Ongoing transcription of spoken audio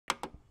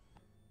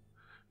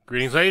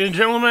Greetings, ladies and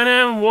gentlemen,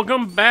 and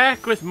welcome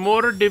back with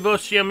more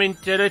Devasia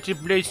Mentality to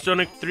play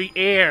Sonic 3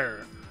 A.I.R.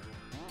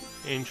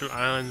 Angel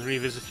Islands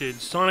Revisited,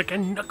 Sonic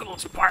and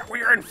Knuckles Part.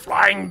 We are in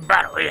Flying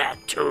Battery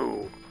Act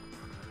 2.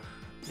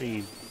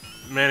 We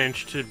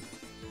managed to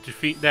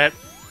defeat that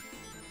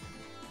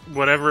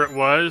whatever it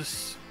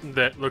was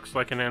that looks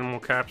like an animal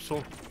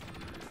capsule.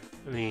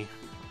 The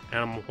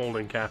animal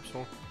holding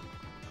capsule.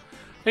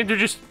 I think they're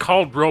just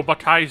called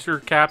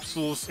robotizer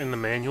capsules in the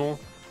manual.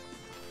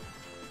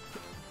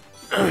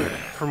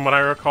 From what I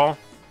recall.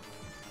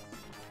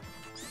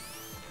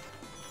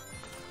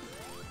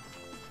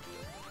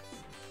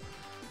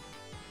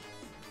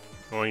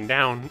 Going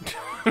down.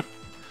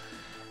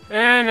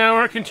 And now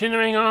we're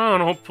continuing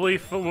on. Hopefully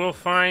we'll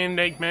find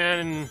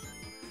Eggman and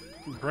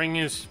bring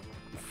his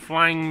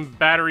flying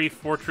battery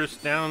fortress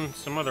down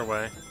some other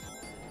way.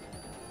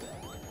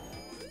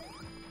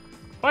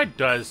 Why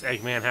does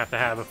Eggman have to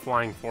have a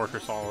flying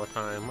fortress all the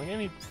time?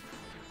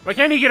 Why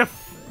can't he get a...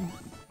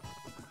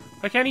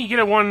 Why can't he get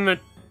a one that...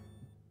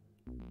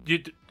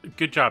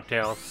 Good job,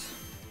 Tails.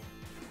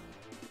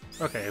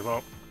 Okay,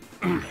 well...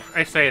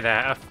 I say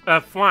that.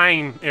 A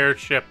flying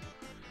airship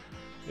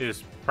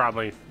is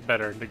probably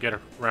better to get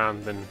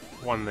around than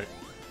one that...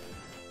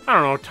 I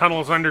don't know,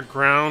 tunnels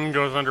underground,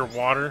 goes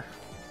underwater.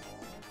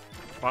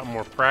 A lot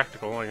more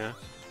practical, I guess.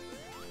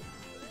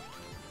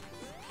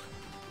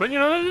 But, you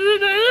know,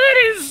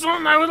 that is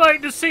something I would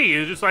like to see.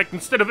 It's just like,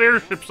 instead of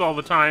airships all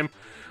the time,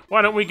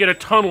 why don't we get a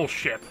tunnel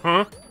ship,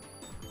 huh?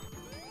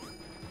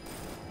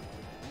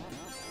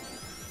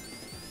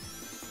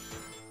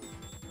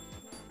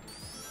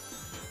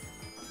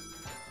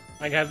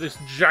 I have this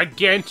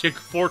gigantic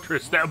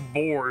fortress that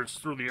bores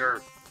through the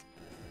earth.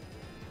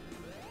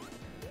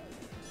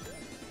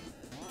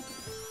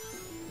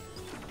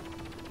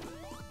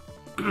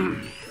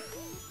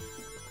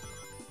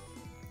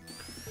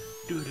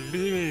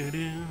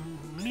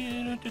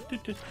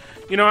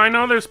 You know, I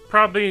know there's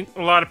probably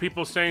a lot of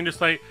people saying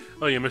just like,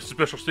 oh, you missed a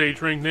special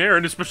stage ring there,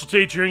 and a special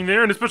stage ring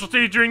there, and a special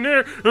stage ring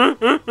there.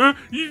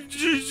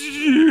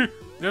 It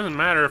doesn't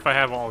matter if I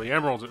have all the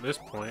emeralds at this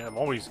point. I've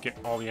always get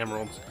all the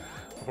emeralds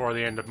before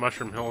the end of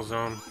Mushroom Hill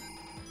Zone.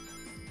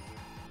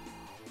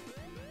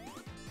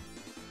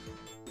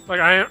 Like,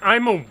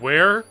 I'm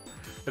aware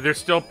that there's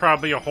still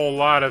probably a whole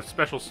lot of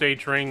special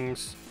stage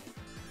rings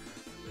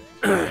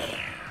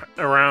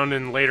around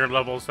in later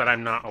levels that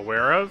I'm not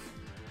aware of.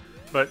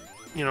 But,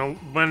 you know,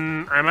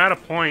 when I'm at a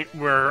point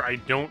where I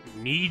don't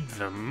need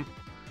them,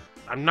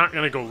 I'm not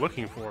going to go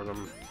looking for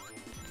them.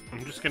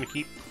 I'm just going to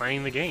keep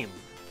playing the game.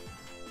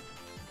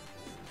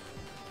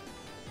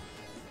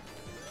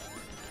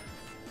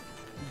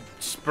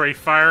 Spray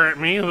fire at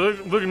me.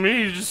 Look at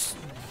me. You just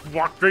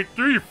walked right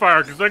through your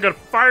fire because I got a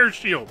fire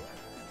shield.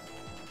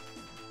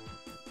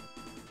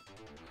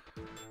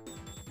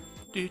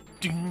 I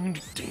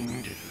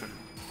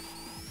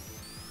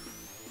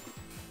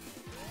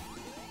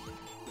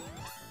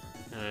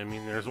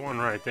mean, there's one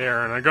right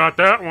there, and I got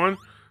that one.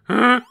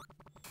 Huh?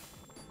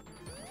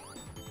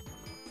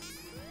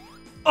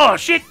 Oh,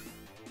 shit!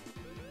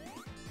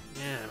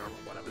 Yeah, I don't know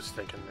what I was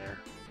thinking there.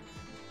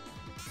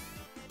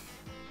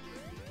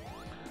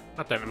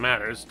 Not that it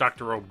matters.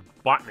 Dr.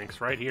 Robotnik's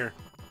right here.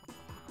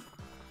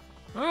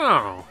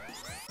 Oh.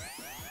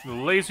 The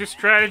laser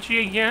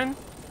strategy again?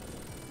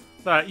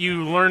 Thought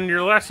you learned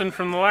your lesson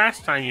from the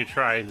last time you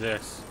tried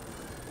this.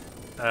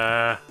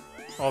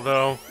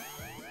 Although,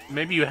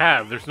 maybe you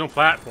have. There's no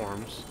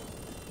platforms.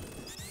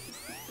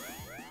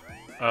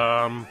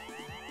 Uh-oh.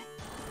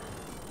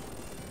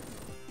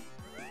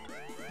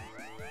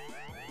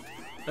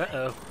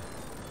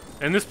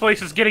 And this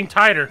place is getting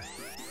tighter.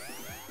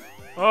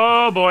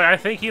 Oh boy, I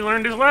think he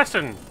learned his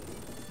lesson.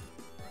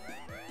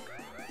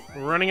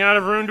 We're running out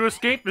of room to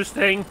escape this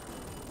thing.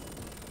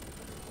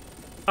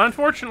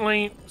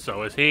 Unfortunately,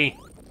 so is he.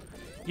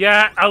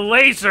 Yeah, a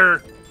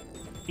laser!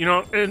 You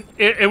know,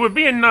 it would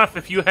be enough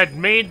if you had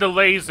made the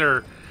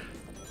laser,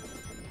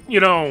 you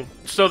know,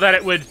 so that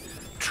it would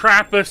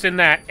trap us in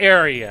that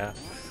area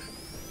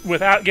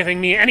without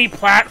giving me any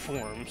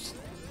platforms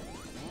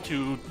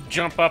to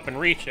jump up and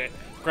reach it.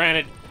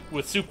 Granted,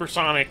 with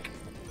supersonic,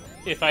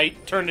 if I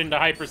turned into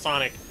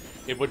hypersonic,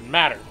 it wouldn't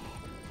matter.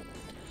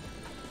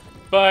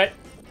 But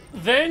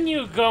then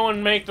you go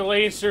and make the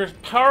laser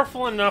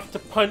powerful enough to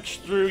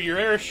punch through your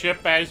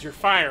airship as you're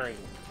firing.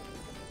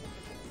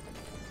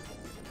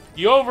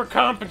 You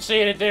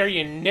overcompensated there,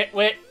 you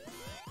nitwit.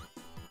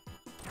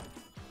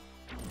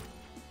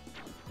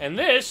 And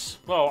this,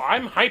 well,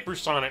 I'm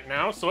hypersonic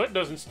now, so it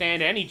doesn't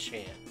stand any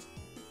chance.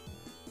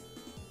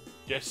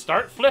 Just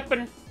start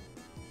flipping.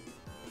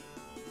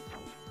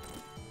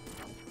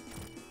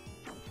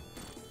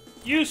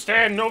 You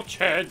stand no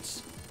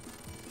chance.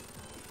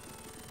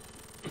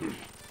 You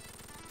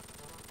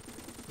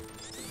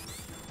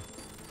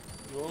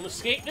won't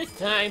escape this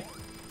time.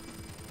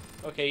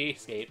 Okay, he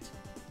escaped.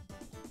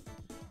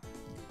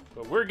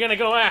 But we're gonna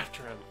go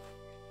after him.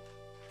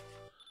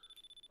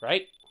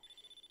 Right?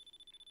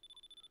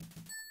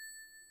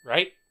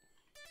 Right?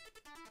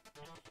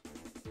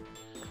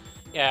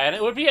 Yeah, and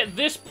it would be at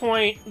this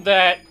point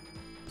that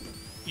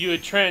you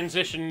would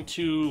transition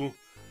to,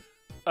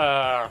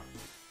 okay.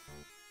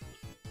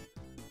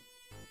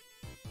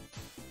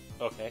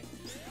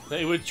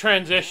 It would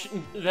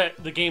transition,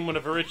 that the game would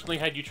have originally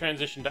had you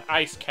transition to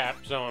Ice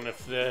Cap Zone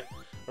if the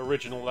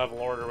original level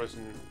order was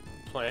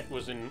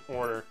in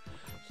order.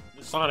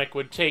 Sonic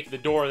would take the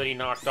door that he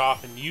knocked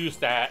off and use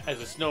that as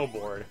a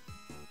snowboard.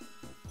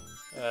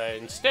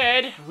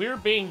 Instead, we're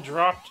being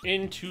dropped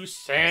into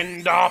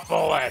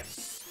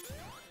Sandopolis.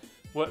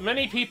 What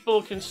many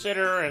people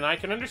consider, and I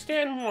can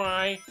understand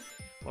why,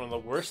 one of the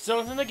worst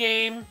zones in the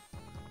game,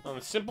 on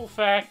the simple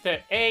fact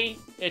that A,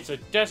 it's a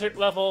desert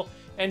level,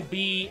 and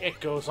B, it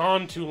goes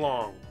on too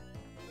long.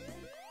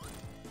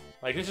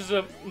 Like, this is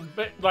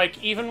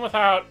like, even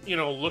without, you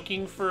know,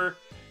 looking for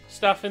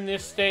stuff in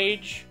this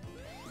stage,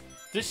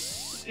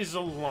 this is a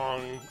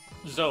long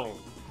zone.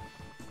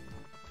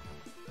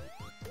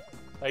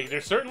 Like,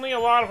 there's certainly a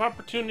lot of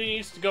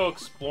opportunities to go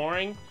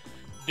exploring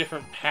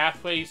different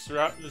pathways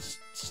throughout this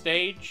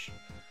stage,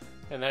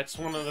 and that's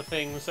one of the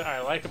things that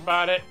I like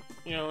about it,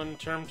 you know, in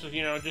terms of,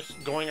 you know,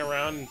 just going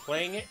around and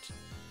playing it.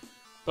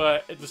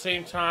 But at the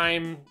same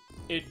time,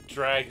 it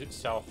drags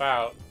itself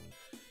out.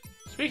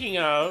 Speaking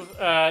of,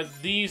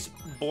 these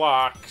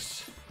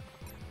blocks...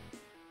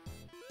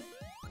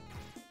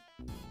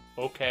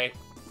 Okay.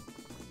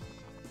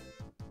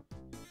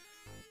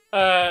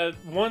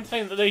 One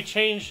thing that they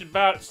changed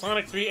about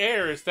Sonic 3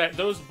 A.I.R is that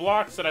those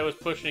blocks that I was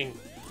pushing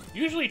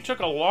usually took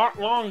a lot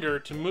longer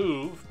to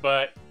move,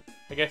 but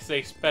I guess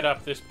they sped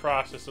up this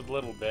process a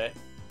little bit.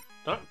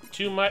 Not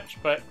too much,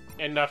 but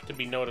enough to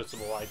be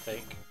noticeable, I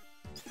think.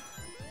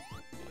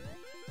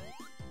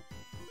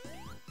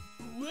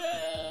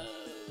 Whoa!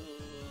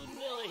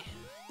 Nelly!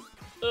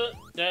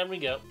 There we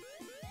go.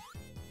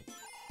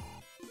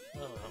 Oh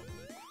well.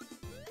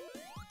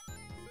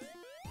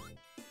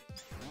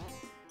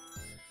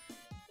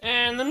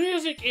 And the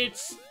music,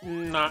 it's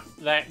not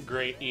that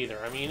great either.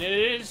 I mean, it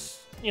is,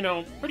 you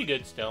know, pretty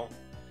good still.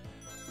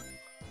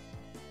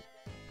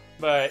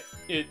 But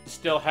it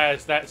still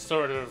has that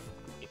sort of,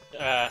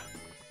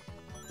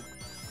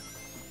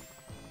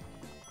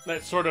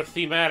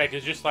 thematic.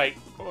 It's just like,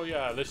 oh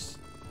yeah, this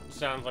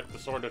sounds like the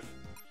sort of,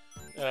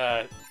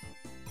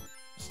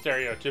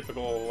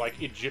 stereotypical, like,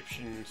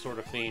 Egyptian sort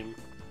of theme.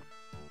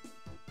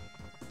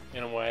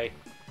 In a way.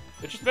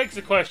 It just begs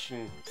the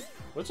question,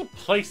 what's a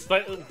place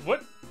like,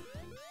 what?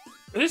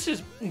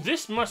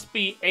 This must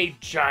be a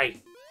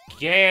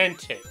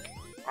gigantic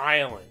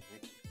island.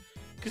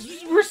 Because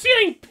we're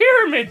seeing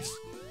pyramids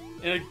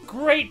and a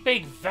great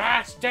big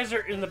vast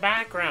desert in the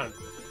background.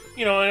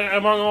 You know,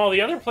 among all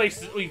the other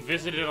places that we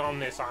visited on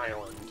this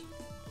island.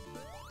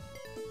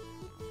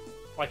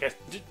 Like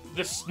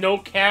the snow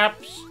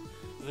caps,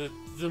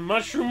 the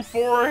mushroom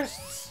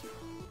forests.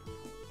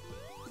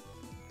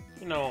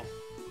 You know,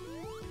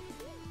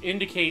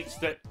 indicates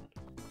that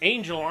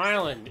Angel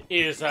Island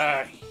is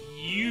a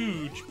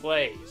huge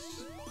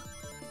place.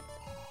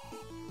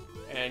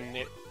 And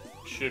it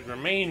should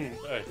remain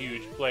a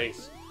huge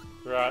place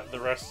throughout the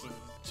rest of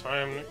the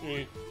time that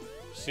we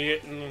see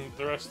it in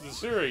the rest of the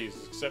series,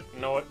 except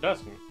no, it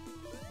doesn't.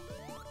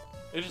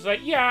 It's just like,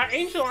 yeah,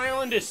 Angel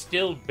Island is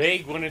still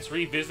big when it's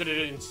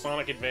revisited in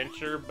Sonic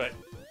Adventure, but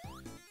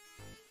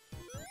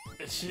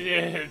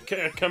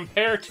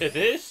compared to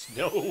this,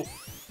 no.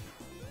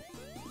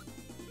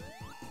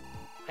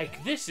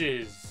 Like, this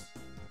is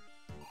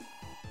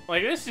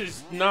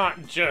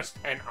not just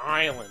an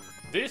island.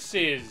 This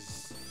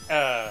is,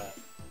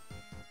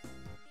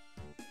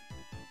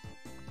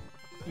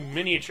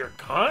 miniature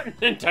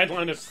continent, I'd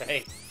want to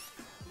say.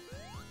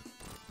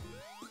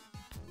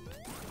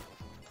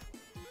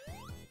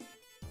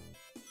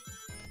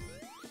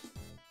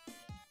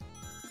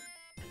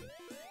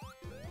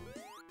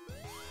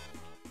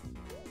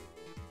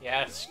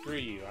 Yeah, screw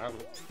you. I'm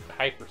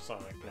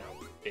hypersonic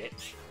now,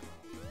 bitch.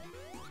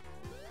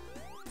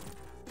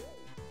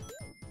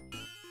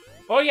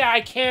 Oh yeah,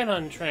 I can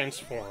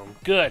untransform.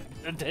 Good.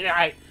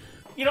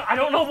 You know, I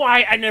don't know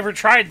why I never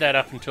tried that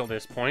up until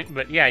this point,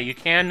 but yeah, you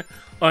can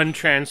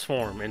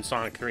untransform in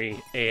Sonic 3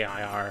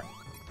 A.I.R.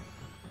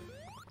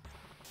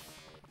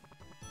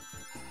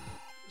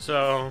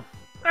 So,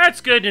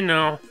 that's good to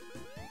know.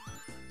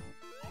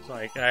 It's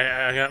like,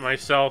 I got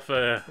myself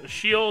a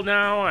shield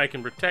now, I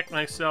can protect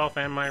myself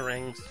and my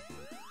rings.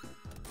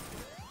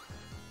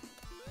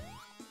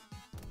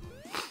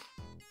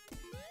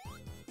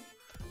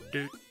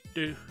 Do,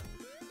 do.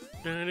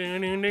 Are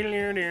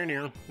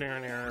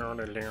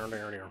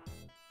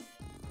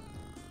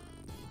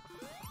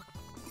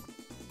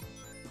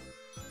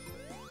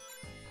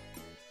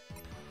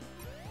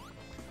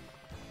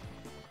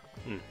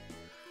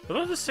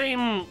those the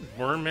same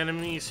worm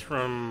enemies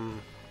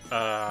from,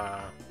 yeah,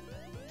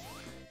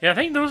 I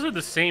think those are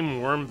the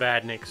same worm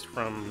badniks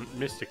from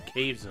Mystic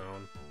Cave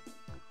Zone.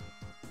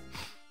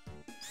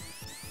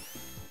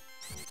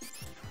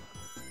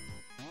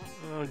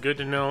 Good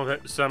to know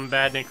that some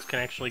badniks can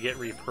actually get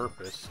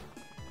repurposed.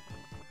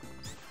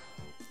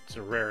 It's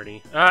a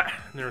rarity.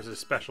 There was a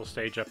special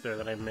stage up there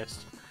that I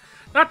missed.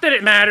 Not that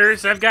it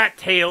matters, I've got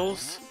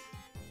tails.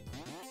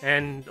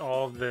 And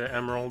all the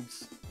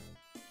emeralds.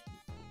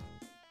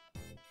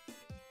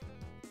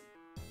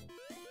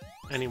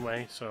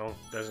 Anyway, so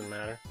doesn't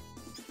matter.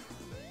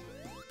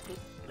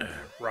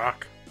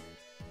 Rock.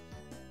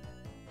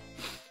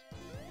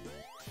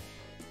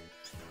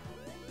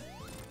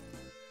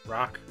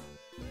 Rock.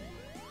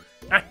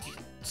 Ah,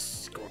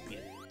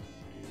 scorpion.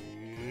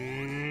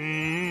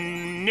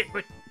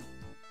 Nitwit.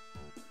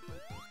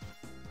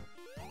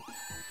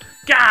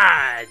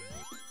 God!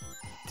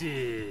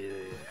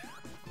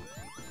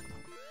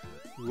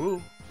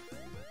 Woo.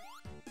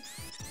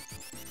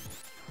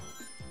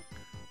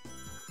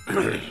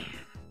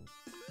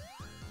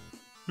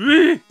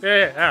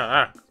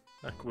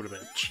 That would have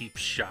been a cheap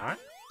shot.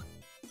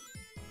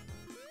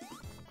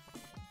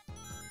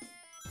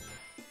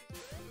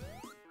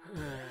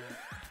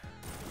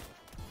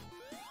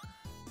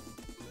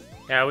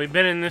 Yeah, we've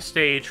been in this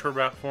stage for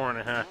about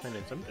 4.5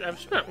 minutes. I've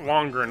spent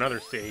longer in other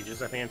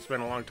stages. I think I've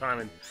spent a long time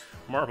in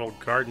Marble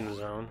Garden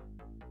Zone.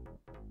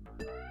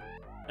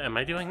 Am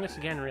I doing this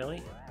again,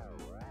 really?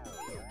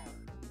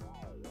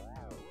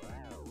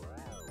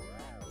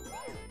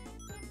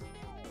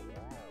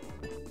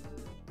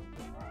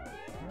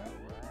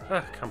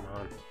 Ugh, come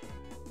on.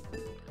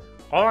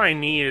 All I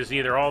need is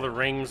either all the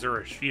rings or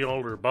a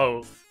shield or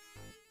both.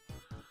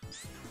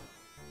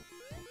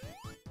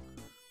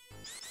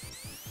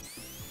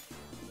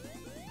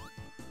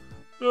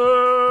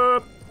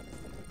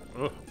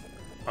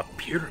 A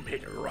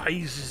pyramid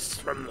rises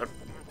from the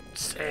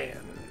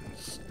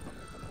sands.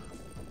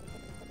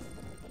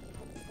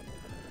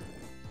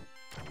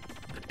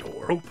 The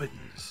door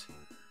opens,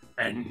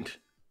 and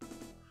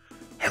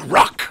a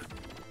rock!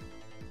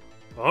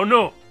 Oh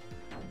no!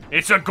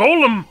 It's a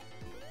golem!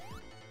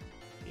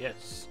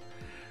 Yes.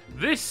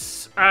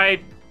 This,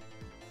 I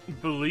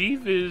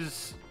believe,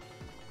 is...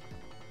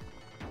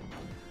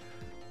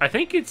 I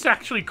think it's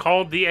actually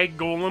called the egg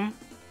golem.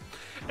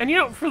 And you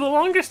know, for the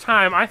longest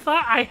time, I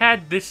thought I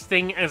had this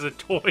thing as a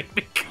toy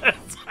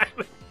because I'm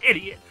an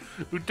idiot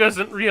who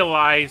doesn't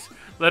realize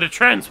that a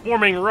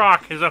transforming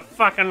rock is a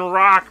fucking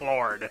rock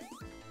lord.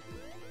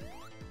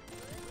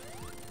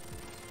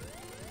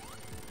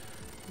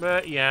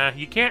 But yeah,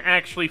 you can't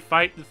actually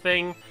fight the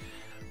thing.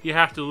 You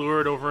have to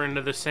lure it over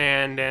into the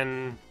sand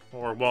and,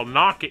 or well,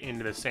 knock it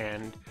into the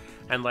sand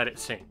and let it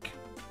sink.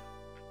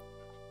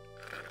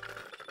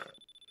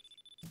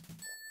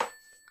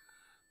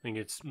 I think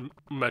it's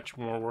much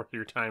more worth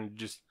your time to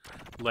just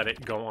let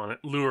it go on it,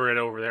 lure it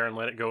over there and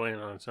let it go in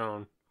on its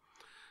own.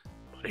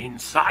 But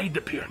inside the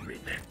pyramid,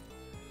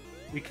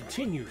 we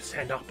continue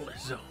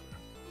Sandopolis Zone.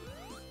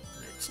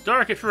 It's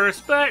dark at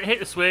first, but hit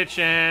the switch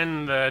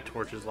and the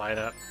torches light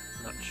up.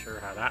 Not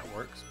sure how that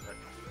works,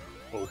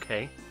 but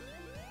okay.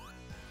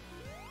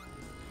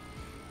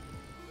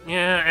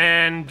 Yeah,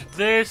 and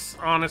this,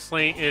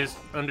 honestly, is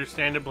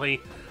understandably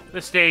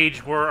the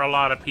stage where a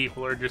lot of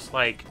people are just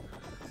like,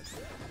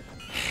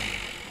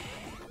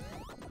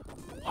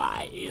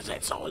 why is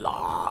it so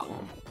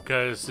long?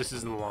 Because this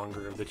is the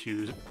longer of the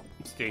two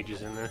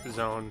stages in the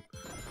zone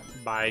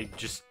by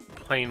just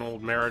plain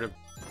old merit of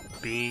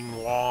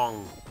being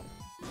long.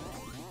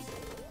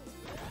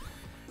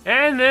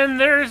 And then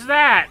there's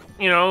that.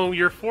 You know,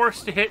 you're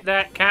forced to hit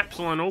that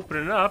capsule and open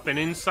it up, and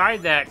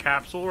inside that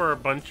capsule are a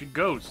bunch of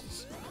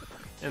ghosts.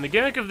 And the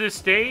gimmick of this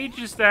stage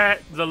is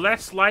that the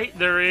less light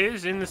there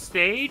is in the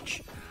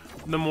stage,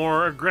 the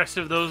more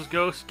aggressive those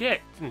ghosts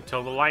get,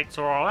 until the lights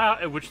are all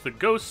out, at which the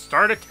ghosts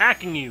start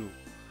attacking you.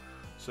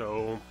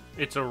 So,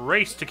 it's a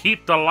race to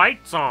keep the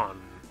lights on.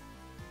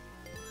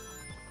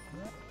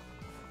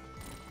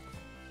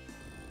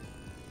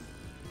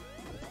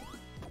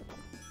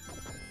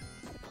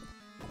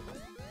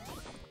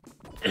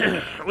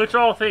 Which,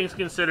 all things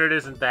considered,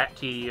 isn't that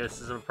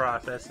tedious as a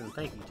process, and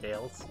thank you,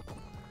 Tails.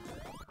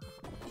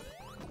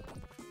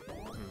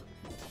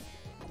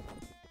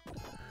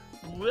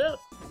 Well...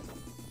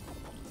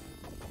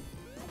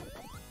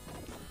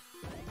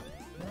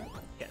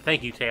 yeah,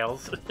 thank you,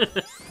 Tails.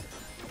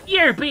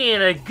 You're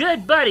being a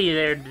good buddy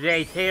there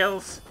today,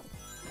 Tails.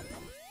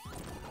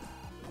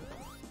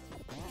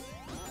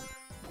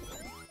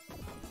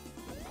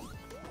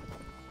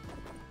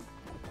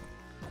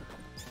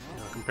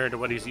 Compared to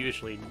what he's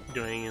usually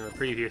doing in the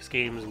previous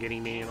games and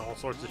getting me in all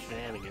sorts of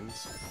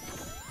shenanigans.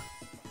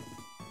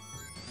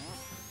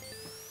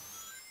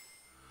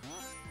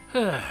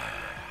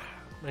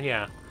 But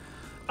yeah.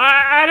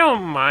 I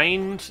don't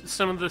mind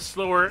some of the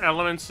slower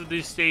elements of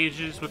these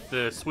stages with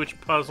the switch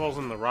puzzles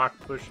and the rock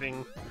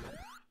pushing.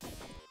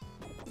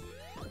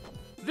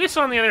 This,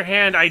 on the other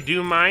hand, I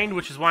do mind,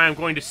 which is why I'm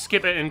going to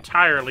skip it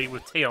entirely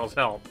with Tails'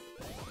 help.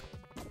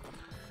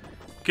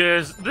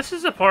 Because this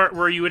is a part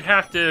where you would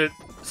have to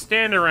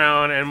stand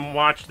around and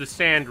watch the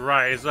sand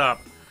rise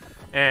up.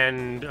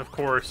 And, of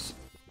course,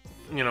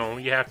 you know,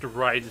 you have to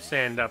ride the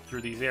sand up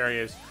through these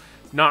areas,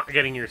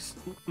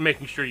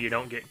 making sure you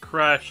don't get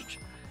crushed,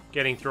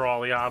 getting through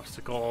all the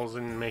obstacles,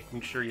 and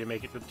making sure you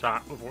make it to the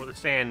top before the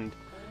sand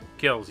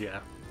kills you.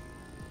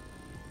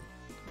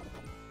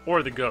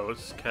 Or the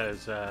ghosts,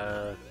 because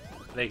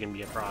they can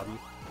be a problem.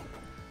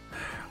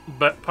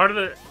 But part of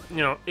the,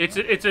 you know,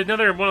 it's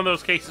another one of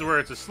those cases where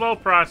it's a slow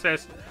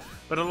process,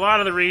 but a lot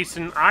of the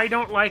reason I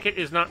don't like it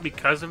is not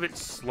because of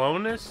its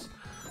slowness,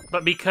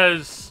 but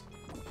because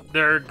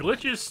there are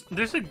glitches.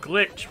 There's a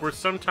glitch where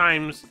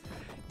sometimes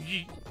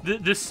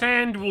the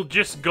sand will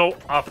just go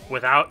up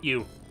without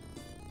you.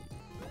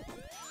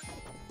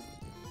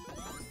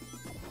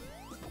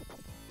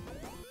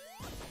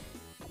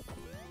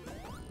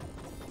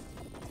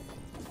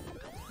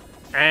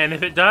 And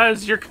if it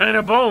does, you're kind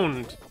of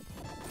boned.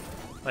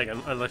 Like,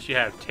 unless you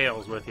have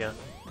tails with you.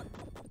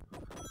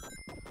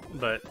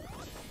 But,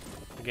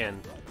 again,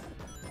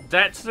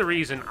 that's the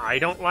reason I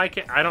don't like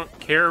it. I don't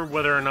care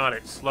whether or not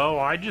it's slow.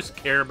 I just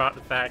care about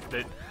the fact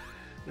that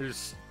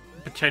there's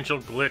potential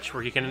glitch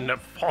where you can end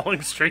up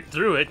falling straight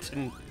through it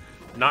and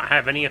not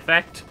have any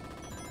effect.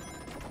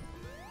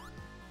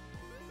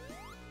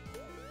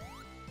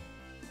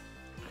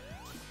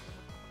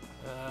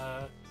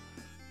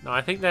 No,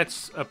 I think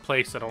that's a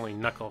place that only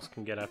Knuckles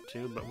can get up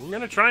to, but we're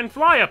gonna try and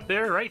fly up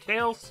there, right,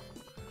 Tails?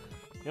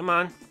 Come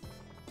on.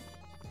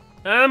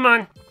 Come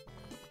on!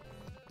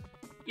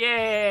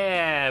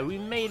 Yeah! We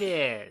made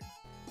it!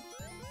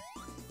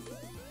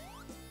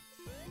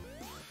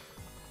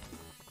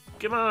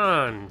 Come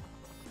on!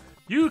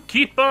 You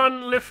keep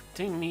on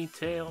lifting me,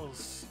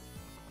 Tails.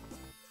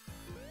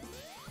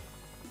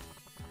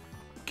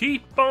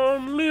 Keep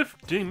on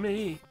lifting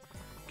me.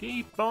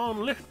 Keep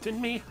on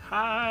lifting me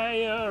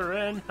higher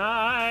and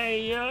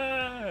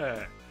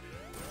higher.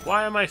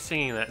 Why am I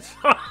singing that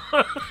song?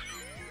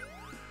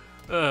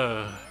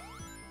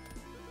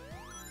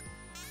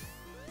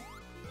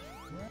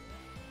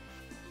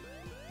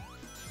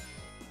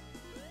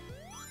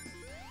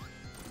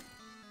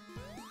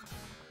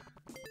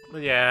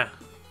 But yeah,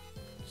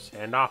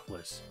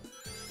 Sandopolis.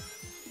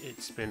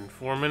 It's been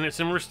 4 minutes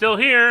and we're still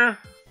here.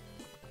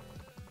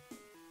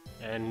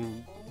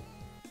 And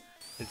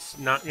it's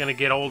not gonna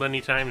get old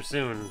anytime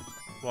soon.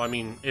 Well, I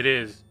mean, it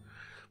is.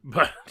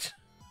 But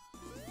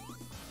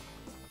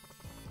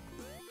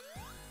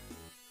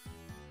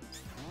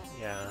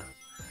yeah.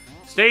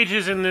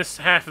 Stages in this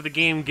half of the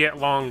game get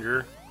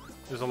longer.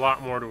 There's a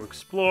lot more to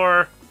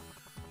explore.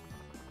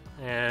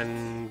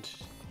 And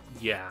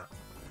yeah.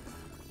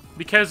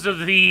 Because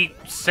of the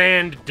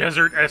sand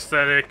desert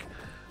aesthetic,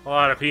 a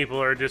lot of people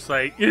are just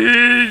like,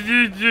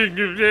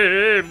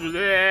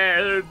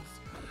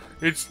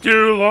 it's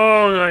too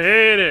long, I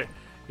hate it.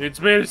 It's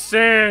made of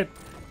sand.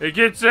 It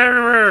gets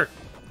everywhere.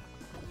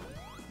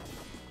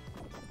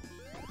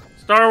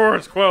 Star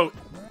Wars quote.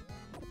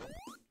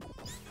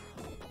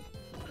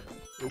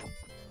 Oop.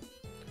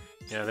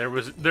 Yeah, there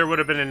would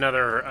have been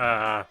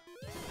another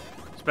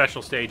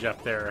special stage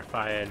up there if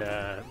I had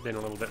been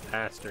a little bit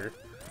faster.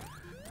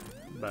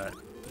 But,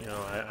 you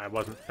know, I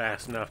wasn't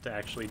fast enough to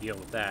actually deal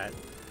with that.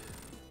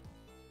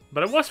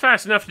 But I was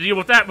fast enough to deal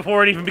with that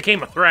before it even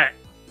became a threat.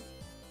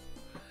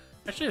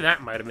 Actually,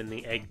 that might have been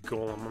the egg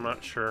golem, I'm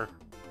not sure.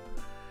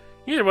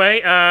 Either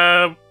way,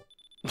 that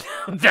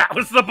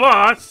was the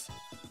boss!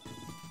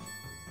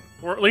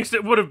 Or at least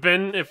it would have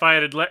been if I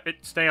had let it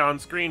stay on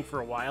screen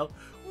for a while.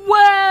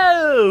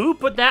 Whoa! Who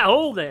put that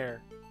hole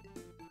there?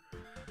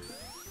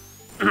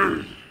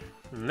 And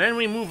then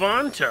we move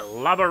on to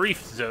Lava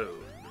Reef Zone.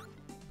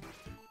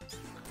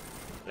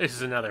 This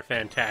is another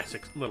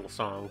fantastic little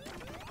song.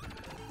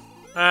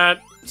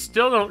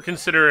 Still don't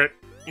consider it,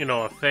 you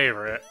know, a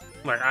favorite.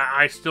 Like,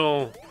 I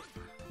still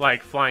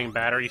like Flying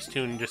Battery's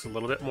tune just a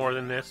little bit more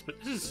than this, but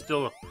this is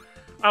still...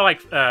 I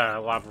like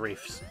Lava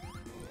Reef's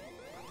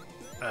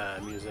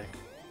music,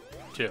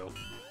 too.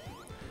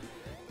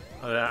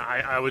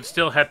 I would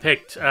still have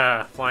picked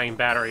Flying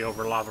Battery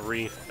over Lava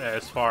Reef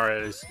as far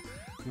as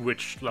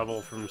which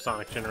level from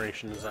Sonic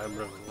Generations I would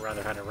have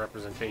rather had a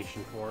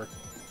representation for.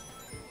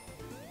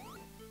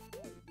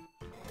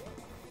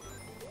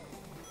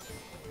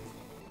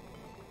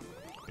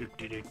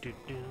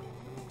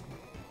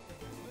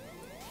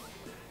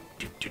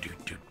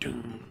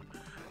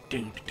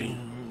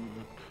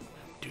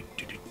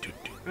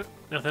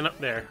 Nothing up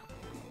there.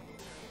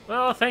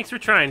 Well, thanks for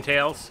trying,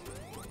 Tails.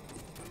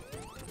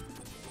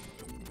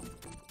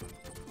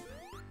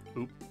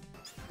 Oop.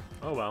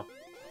 Oh well.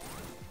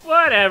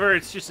 Whatever,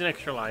 it's just an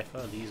extra life.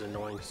 Oh, these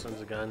annoying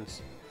sons of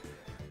guns.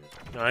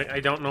 No, I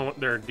don't know what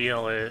their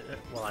deal is.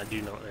 Well, I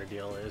do know what their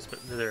deal is, but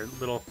they're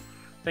little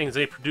things.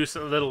 They produce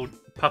a little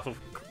puff of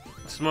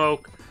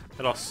smoke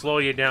that'll slow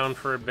you down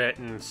for a bit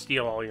and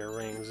steal all your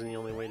rings, and the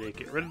only way to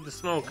get rid of the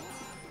smoke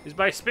is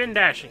by spin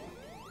dashing.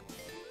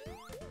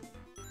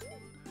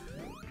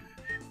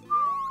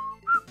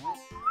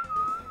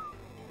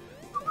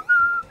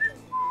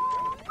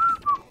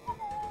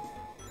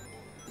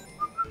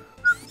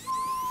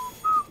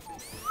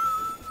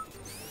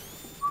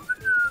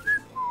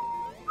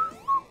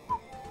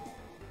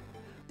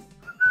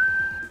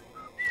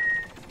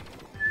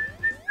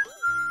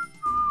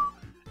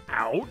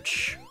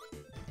 Ouch!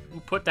 Who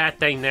put that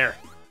thing there?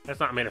 That's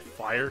not made of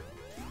fire.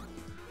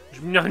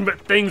 There's nothing but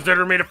things that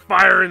are made of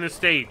fire in this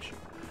stage.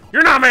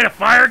 You're not made of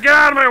fire! Get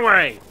out of my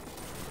way!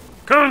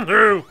 Come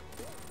through!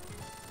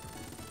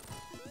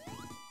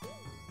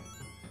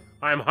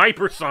 I'm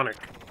hypersonic.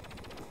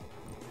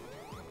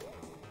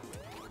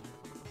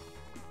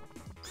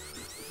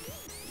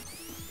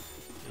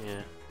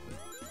 Yeah.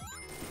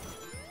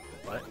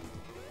 What?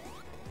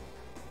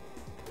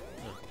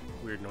 Oh,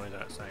 weird noise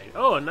outside.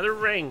 Oh, another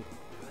ring.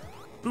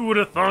 Who would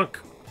have thunk?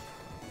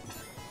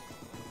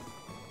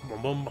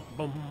 Bum, bum, bum,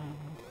 bum.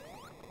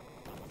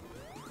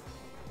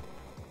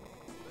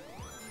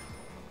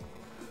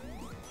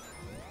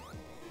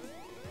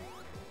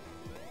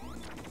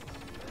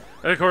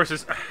 Of course,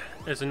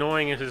 as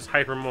annoying as his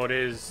hyper mode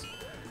is,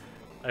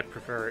 I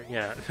prefer it.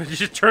 Yeah,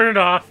 just turn it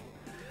off.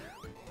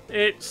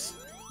 It's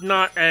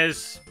not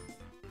as...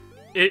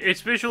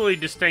 It's visually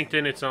distinct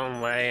in its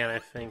own way, and I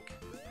think...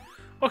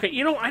 Okay,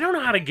 you know, I don't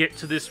know how to get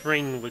to this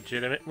ring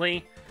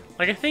legitimately.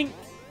 Like, I think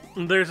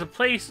there's a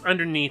place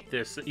underneath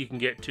this that you can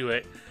get to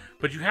it,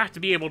 but you have to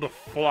be able to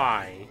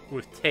fly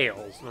with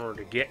tails in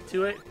order to get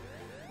to it.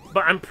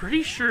 But I'm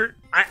pretty sure...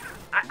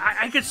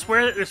 I could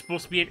swear that there's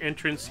supposed to be an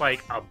entrance,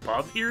 like,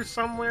 above here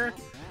somewhere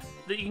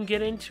that you can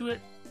get into it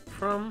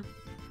from.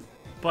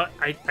 But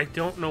I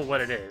don't know what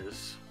it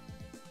is.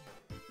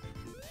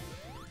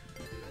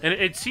 And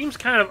it seems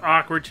kind of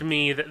awkward to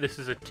me that this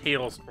is a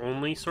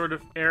Tails-only sort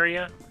of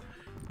area.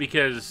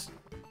 Because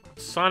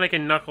Sonic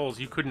and Knuckles,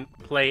 you couldn't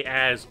play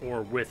as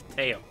or with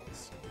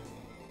Tails.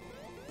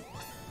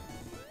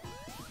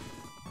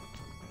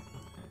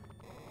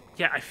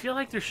 Yeah, I feel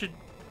like there should...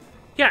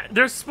 Yeah,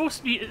 there's supposed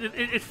to be...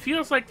 It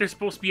feels like there's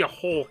supposed to be a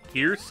hole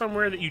here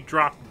somewhere that you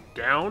drop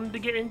down to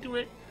get into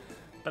it.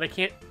 But I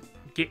can't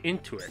get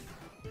into it.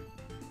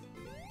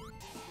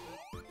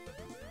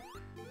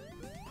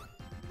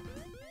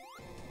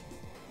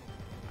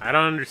 I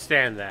don't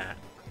understand that.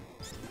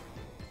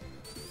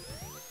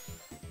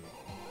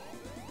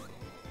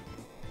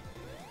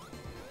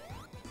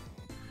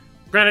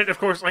 Granted, of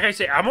course, like I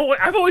say, I've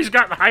always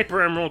got the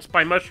Hyper Emeralds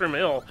by Mushroom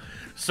Hill,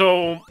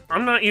 so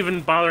I'm not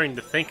even bothering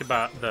to think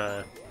about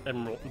the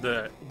emerald,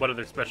 what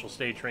other special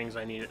stage rings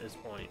I need at this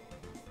point.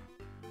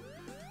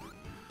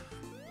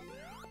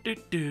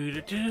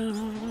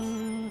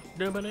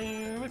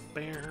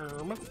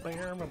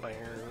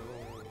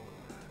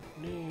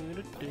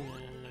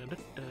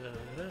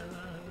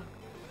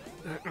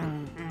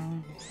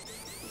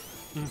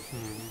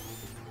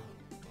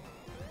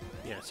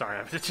 Yeah, sorry,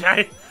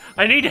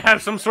 I need to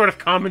have some sort of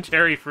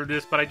commentary for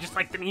this, but I just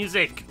like the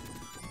music.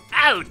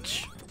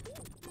 Ouch!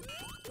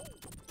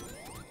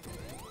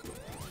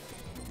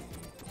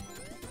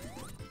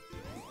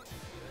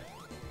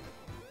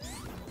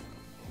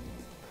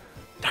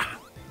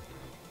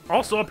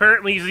 Also,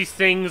 apparently these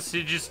things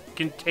just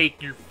can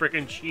take your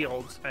frickin'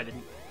 shields.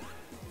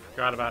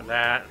 Forgot about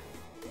that.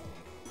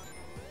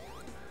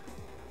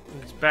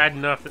 It's bad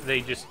enough that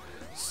they just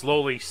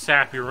slowly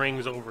sap your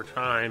rings over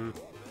time.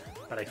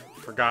 But I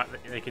forgot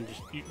that they can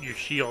just... Your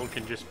shield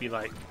can just be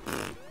like...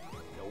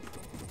 Nope.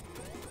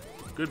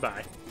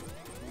 Goodbye.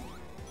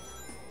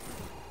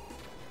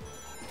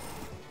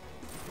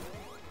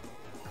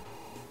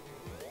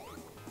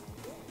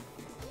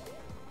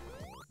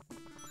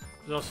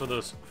 There's also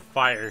those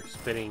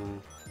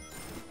fire-spitting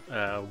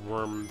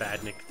worm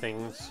badnik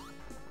things.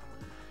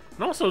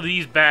 And also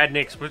these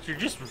badniks, which are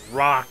just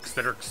rocks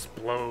that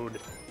explode.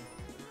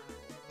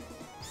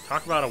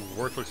 Talk about a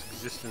worthless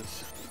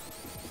existence.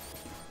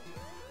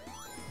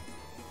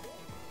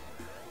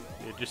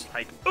 You're just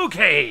like,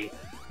 okay,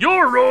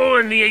 your role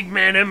in the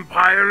Eggman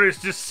Empire is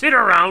to sit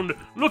around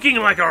looking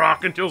like a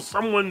rock until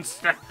someone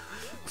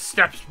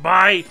steps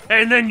by,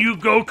 and then you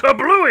go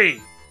kablooey!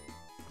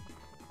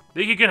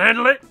 Think you can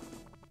handle it?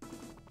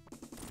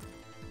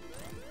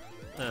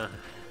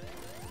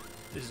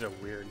 This is a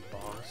weird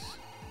boss.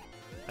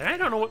 I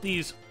don't know what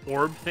these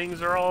orb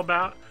things are all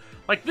about.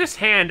 Like, this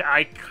hand,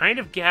 I kind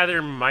of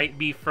gather might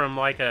be from,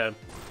 like, a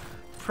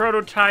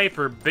prototype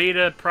or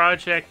beta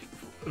project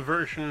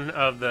version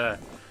of the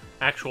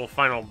actual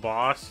final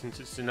boss, since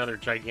it's another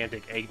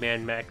gigantic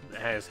Eggman mech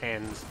that has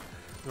hands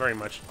very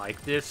much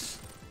like this.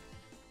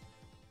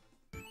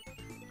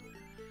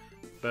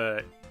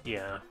 But,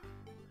 yeah.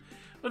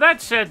 With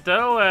that said,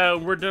 though,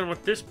 we're done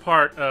with this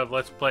part of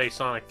Let's Play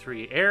Sonic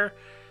 3 Air.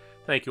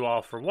 Thank you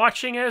all for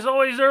watching. As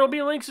always, there will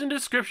be links in the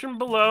description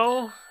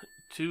below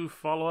to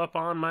follow up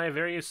on my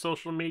various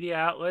social media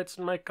outlets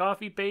and my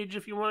coffee page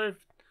if you want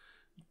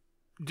to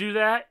do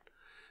that.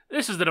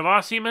 This is the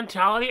Devasia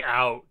Mentality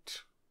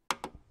out.